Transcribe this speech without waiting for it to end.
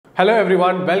Hello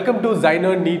everyone, welcome to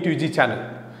ZyNerd NEET UG channel.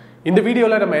 In the video,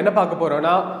 we will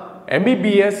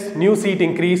MBBS new seat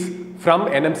increase from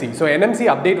NMC. So NMC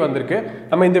update vandirukku.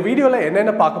 Nama in the video la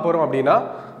enna paaka porom appadina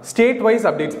state wise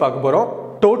updates paaka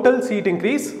porom, total seat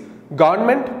increase,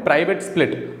 government private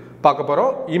split paaka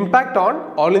porom, impact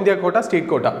on all India quota, state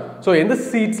quota. So endha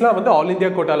seats la vandu all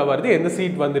India quota la varudhu, endha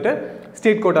seat vandute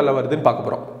state quota la varudhu nu paaka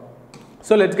porom.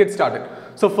 So let's get started.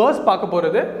 So first paaka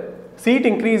poradhu seat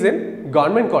increase in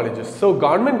government colleges. So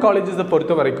government colleges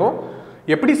பொறுத்த வரைக்கும்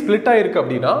எப்படி split ஆயிருக்கு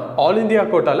அப்படினா all India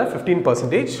கோட்டால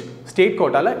 15%, state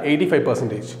கோட்டால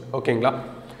 85%. ஓகேங்களா?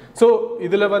 So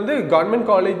இதுல வந்து government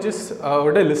colleges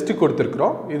ஓட list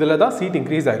கொடுத்திருக்கோம். இதுல தான் சீட்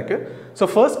இன்கிரீஸ் ஆயிருக்கு.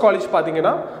 சோ ஃபர்ஸ்ட் காலேஜ்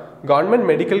பாத்தீங்கன்னா government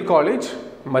medical college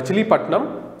Machilipatnam,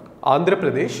 Andhra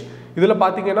Pradesh. இதுல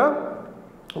பாத்தீங்கன்னா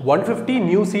 150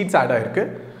 நியூ சீட்ஸ் ஆட் ஆயிருக்கு.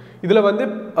 இதுல வந்து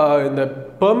இந்த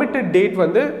permitted date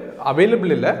வந்து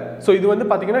available இல்ல. So இது வந்து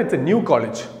பாத்தீங்கன்னா it's a new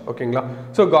college. ஓகேங்களா?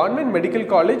 So government medical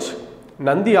college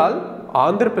Nandyal,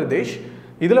 Andhra Pradesh.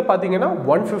 இதுல பாத்தீங்கன்னா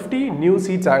 150 new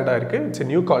seats add ஆயிருக்கு. It's a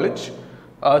new college.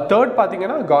 Third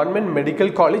பாத்தீங்கன்னா government medical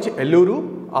college எல்லூரு,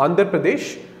 Andhra Pradesh,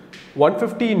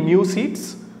 150 new seats.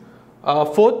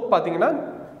 Fourth பாத்தீங்கன்னா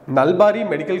Nalbari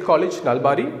medical college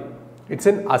Nalbari, it's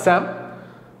in Assam,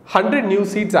 100 new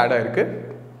seats add ஆயிருக்கு.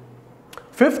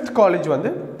 Fifth college வந்து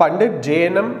Pandit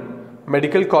JNM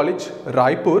medical college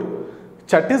Raipur,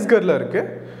 சத்தீஸ்கர்ல இருக்கு.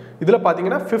 இதுல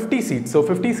பாத்தீங்கன்னா 50 seats. So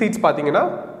 50 seats பாத்தீங்கன்னா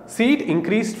seat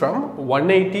increased from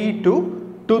 180 to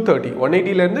 230.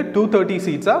 180 ல இருந்து 230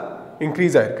 seats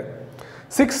increase ஆயிருக்கு.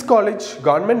 Sixth college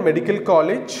government medical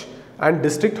college and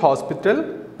district hospital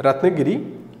Ratnagiri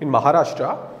in Maharashtra.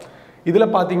 இதுல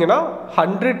பாத்தீங்கன்னா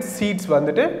 100 seats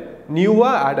வந்துட்டு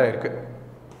நியூவா ஆட் ஆயிருக்கு.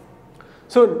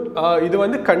 So இது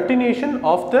வந்து continuation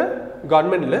of the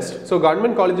government list. So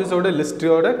government colleges ஓட list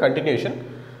ஓட continuation.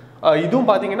 இதுவும்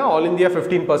பாத்தீங்கன்னா all India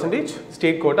 15%,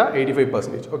 state quota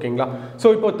 85%. ஓகேங்களா? So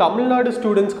இப்போ தமிழ்நாடு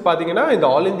ஸ்டூடண்ட்ஸ்க்கு பாத்தீங்கன்னா இந்த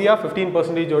all India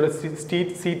 15% ஓட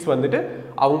seats வந்துட்டு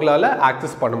அவங்களால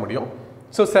access பண்ண முடியும்.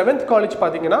 So 7th college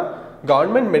பாத்தீங்கன்னா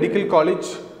government medical college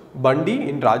பண்டி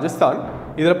in Rajasthan.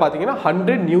 இதுல பாத்தீங்கன்னா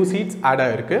 100 new seats add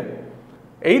ஆயிருக்கு.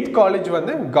 8th college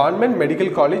வந்து government medical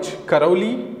college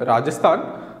Karauli, Rajasthan,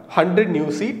 100 new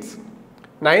seats.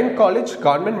 9th college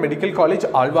government medical college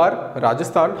Alwar,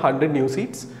 Rajasthan, 100 new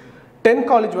seats. 10th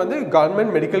college வந்து government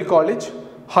medical college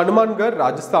Hanumangarh,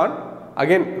 Rajasthan,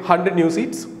 again 100 new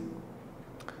seats.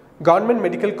 Government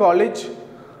medical college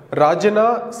Rajana,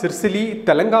 Sirsili,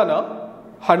 Telangana,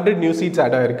 100 new seats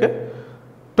add ஆயிருக்கு.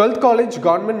 12th college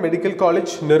government medical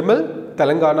college Nirmal,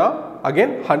 Telangana,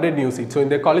 again 100 new seats. So in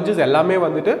the colleges எல்லாமே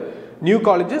வந்துட்டு new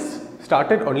colleges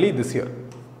started only this year.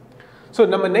 So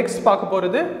நம்ம next பார்க்க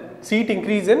போறது seat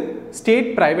increase in state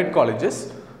private colleges.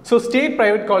 So state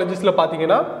private collegesல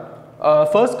பாத்தீங்கன்னா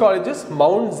first college is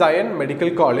Mount Zion Medical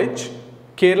College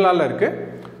கேரளால இருக்கு.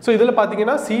 So இதுல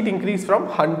பாத்தீங்கன்னா seat increase from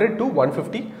 100 to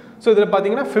 150. So இதுல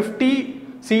பாத்தீங்கன்னா 50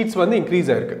 seats வந்து increase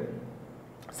ஆயிருக்கு.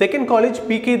 Second college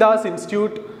PK Das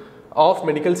Institute of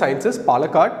Medical Sciences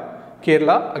Palakkad,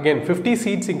 Kerala, again 50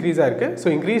 seats increase ஆயிருக்கு. So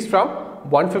increase from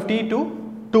 150 to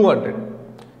 200.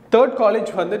 Third college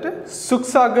வந்துட்டு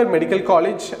Suksagar Medical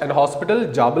College and Hospital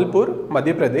Jabalpur,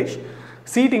 Madhya Pradesh.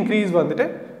 Seat increase வந்துட்டு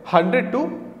 100 to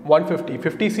 150.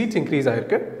 50 seats increase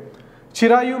ஆயிருக்கு.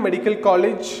 Chirayu Medical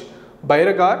College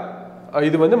Bairagar,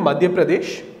 இது வந்து மத்திய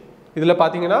பிரதேஷ். இதுல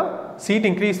பாத்தீங்கன்னா seat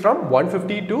increase from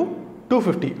 150 to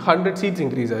 250. 100 seats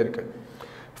increase ஆயிருக்கு.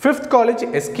 Fifth college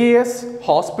SKS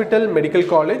Hospital Medical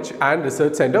College and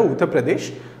Research Center, Uttar Pradesh.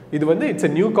 இது வந்து it's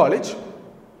a new college.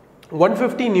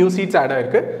 150 new seats add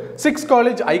ஆயிருக்கு. Sixth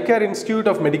college iCare Institute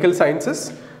of Medical Sciences,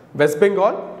 West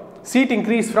Bengal. Seat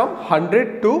increase from 100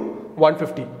 to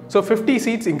 150. So 50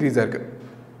 seats increase ஆயிருக்கு.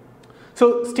 So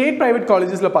state private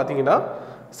collegesல பாத்தீங்கன்னா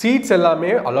seats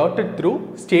எல்லாமே allotted through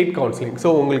state counseling. So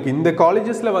உங்களுக்கு இந்த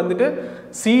collegesல வந்துட்டு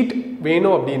seat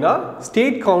வேணும் அப்படினா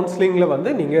state counselingல வந்து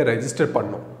நீங்க register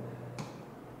பண்ணனும்.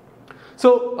 So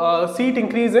seat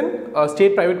increase in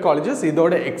state private colleges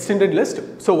இதோட extended list.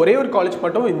 So ஒரே ஒரு காலேஜ்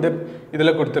மட்டும் இந்த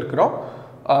இதல கொடுத்திருக்கோம்.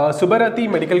 சுபரதி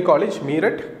medical college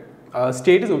Meerut,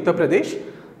 state is Uttar Pradesh.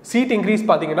 Seat increase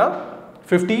பாத்தீங்கன்னா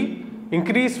 50,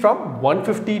 increase from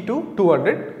 150 to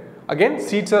 200. Again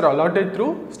seats are allotted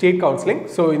through state counseling.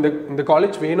 So இந்த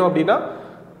காலேஜ் வேணும் அப்படினா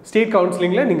state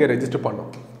counselingல நீங்க ரெஜிஸ்டர்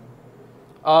பண்ணனும்.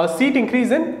 Seat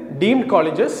increase in deemed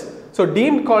colleges. So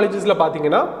deemed collegesல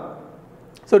பாத்தீங்கன்னா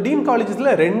So deemed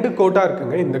collegesல ரெண்டு கோட்டா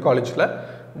இருக்குங்க இந்த காலேஜ்ல,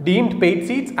 deemed paid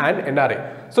seats and NRI.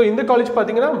 So இந்த காலேஜ்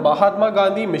பாத்தீங்கன்னா Mahatma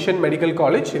Gandhi mission medical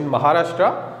college in Maharashtra.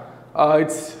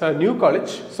 It's a new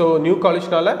college. So new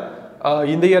collegeனால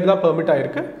இந்த இயர் தான் பெர்மிட்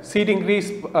ஆயிருக்கு. Seat increase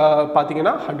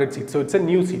பாத்தீங்கன்னா 100 seats. So it's a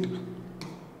new seat.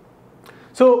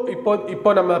 So இப்போ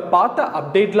நம்ம பார்த்த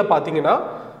அப்டேட்டில் பார்த்தீங்கன்னா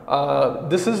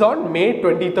this is on May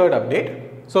 23rd update.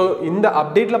 So இந்த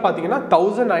அப்டேட்டில் பார்த்தீங்கன்னா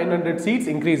 1900 சீட்ஸ்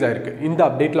இன்க்ரீஸ் ஆயிருக்கு இந்த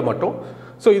அப்டேட்டில் மட்டும்.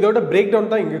 ஸோ இதோட பிரேக்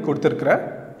டவுன் தான் இங்கே கொடுத்துருக்குறேன்.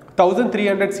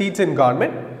 1300 சீட்ஸ் இன்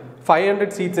கவர்மெண்ட்,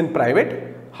 500 சீட்ஸ் இன் ப்ரைவேட்,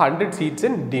 100 சீட்ஸ்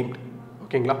இன் டீம்ட்.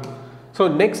 ஓகேங்களா? ஸோ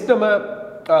நெக்ஸ்ட் நம்ம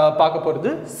பார்க்க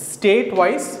போகிறது state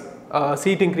wise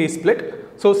seat increase split.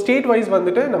 So state wise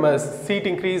வந்துட்டு நம்ம சீட்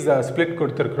இன்க்ரீஸ் ஸ்பிளிட்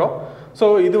கொடுத்துருக்குறோம். ஸோ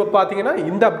இது பார்த்தீங்கன்னா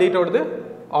இந்த அப்டேட்டோடது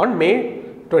on May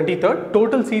 23rd.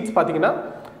 Total seeds பார்த்தீங்கன்னா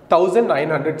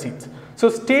 1900 சீட்ஸ். ஸோ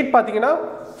ஸ்டேட் பார்த்தீங்கன்னா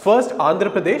ஃபர்ஸ்ட் ஆந்திர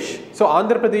பிரதேஷ். ஸோ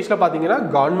ஆந்திர பிரதேஷில் பார்த்தீங்கன்னா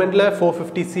கவர்மெண்ட்டில்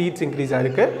 450 சீட்ஸ் இன்க்ரீஸ்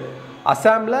ஆகிருக்கு.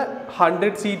 அசாமில்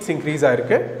 100 சீட்ஸ் இன்க்ரீஸ்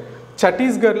ஆகிருக்கு.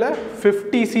 சத்தீஸ்கரில்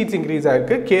 50 சீட்ஸ் இன்க்ரீஸ்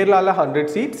ஆகிருக்கு. கேரளாவில் 100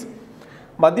 சீட்ஸ்.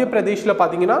 மத்திய பிரதேஷில்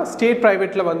பார்த்தீங்கன்னா ஸ்டேட்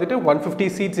ப்ரைவேட்டில் வந்துட்டு 150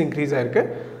 சீட்ஸ் இன்க்ரீஸ் ஆகிருக்கு.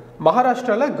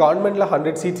 மகாராஷ்டிராவில் கவர்மெண்ட்டில்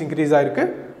 100 சீட்ஸ் இன்க்ரீஸ் ஆகிருக்கு.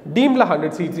 டீமில் 100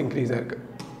 சீட்ஸ் இன்க்ரீஸ் ஆகிருக்கு.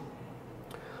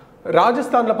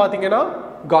 ராஜஸ்தானில் பார்த்தீங்கன்னா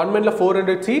கவர்மெண்ட்டில்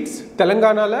 400 சீட்ஸ்,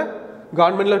 தெலுங்கானாவில்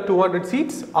கவர்மெண்ட்டில் 200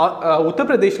 சீட்ஸ்,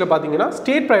 உத்தரப்பிரதேஷில் பார்த்தீங்கன்னா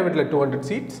ஸ்டேட் ப்ரைவேட்டில் 200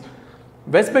 சீட்ஸ்,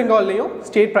 வெஸ்ட் பெங்கால்லையும்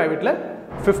ஸ்டேட் ப்ரைவேட்டில்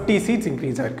 50 சீட்ஸ்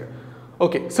இன்க்ரீஸ் ஆகிருக்கு.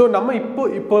 ஓகே, ஸோ நம்ம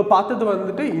இப்போ பார்த்தது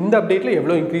வந்துட்டு இந்த அப்டேட்டில்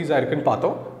எவ்வளோ இன்க்ரீஸ் ஆகிருக்குன்னு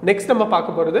பார்த்தோம். நெக்ஸ்ட் நம்ம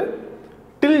பார்க்க போகிறது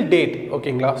டில் டேட்.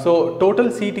 ஓகேங்களா? So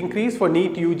total seat increase for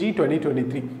NEET UG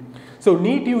 2023. So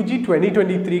NEET UG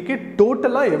 2023க்கு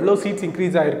டோட்டலாக எவ்வளோ சீட்ஸ்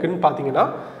இன்க்ரீஸ் ஆகிருக்குன்னு பார்த்தீங்கன்னா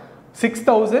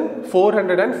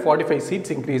 6445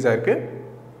 சீட்ஸ் இன்க்ரீஸ் ஆகிருக்கு.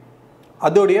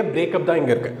 அதோடைய பிரேக்கப் தான்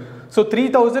இங்கே இருக்குது. ஸோ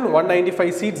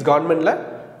 3195 சீட்ஸ் கவர்மெண்ட்டில்,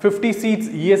 50 சீட்ஸ்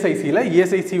ESICயில்.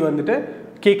 ESIC வந்துட்டு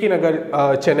KK Nagar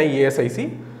Chennai ESIC.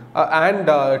 And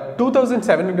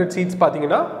 2700 seeds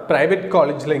பார்த்தீங்கன்னா ப்ரைவேட்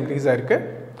காலேஜில் இன்க்ரீஸ் ஆகிருக்கு.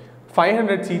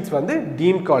 500 சீட்ஸ் வந்து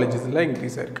டீம்ட் காலேஜஸில்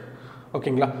இன்க்ரீஸ் ஆகிருக்கு.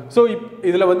 ஓகேங்களா? ஸோ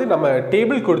இதில் வந்து நம்ம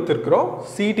டேபிள் கொடுத்துருக்குறோம்.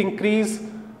 Seat increase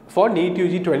for NEET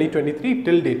UG 2023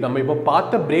 till date. நம்ம இப்போ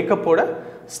பார்த்த பிரேக்கப்போட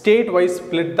ஸ்டேட் வைஸ்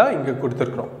ஸ்பிளிட் தான் இங்கே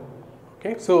கொடுத்துருக்குறோம்.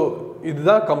 ஓகே, ஸோ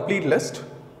இதுதான் கம்ப்ளீட் லிஸ்ட்.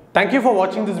 தேங்க்யூ ஃபார்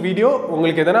வாட்சிங் திஸ் வீடியோ.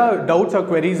 உங்களுக்கு எதனா டவுட்ஸ் ஆர்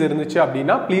queries இருந்துச்சு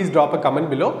அப்படின்னா please drop a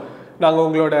comment below. நாங்கள்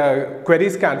உங்களோட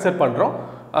queriesக்கு ஆன்சர் பண்ணுறோம்.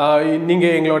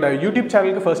 நீங்கள் எங்களோட யூடியூப்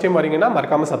சேனலுக்கு ஃபர்ஸ்ட் டைம் வரீங்கன்னா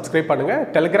மறக்காமல் சப்ஸ்கிரைப் பண்ணுங்கள்.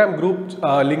 டெலிகிராம் குரூப்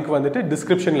லிங்க் வந்துட்டு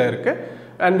டிஸ்கிரிப்ஷனில் இருக்குது.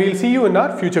 And we'll see you in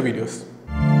our future videos.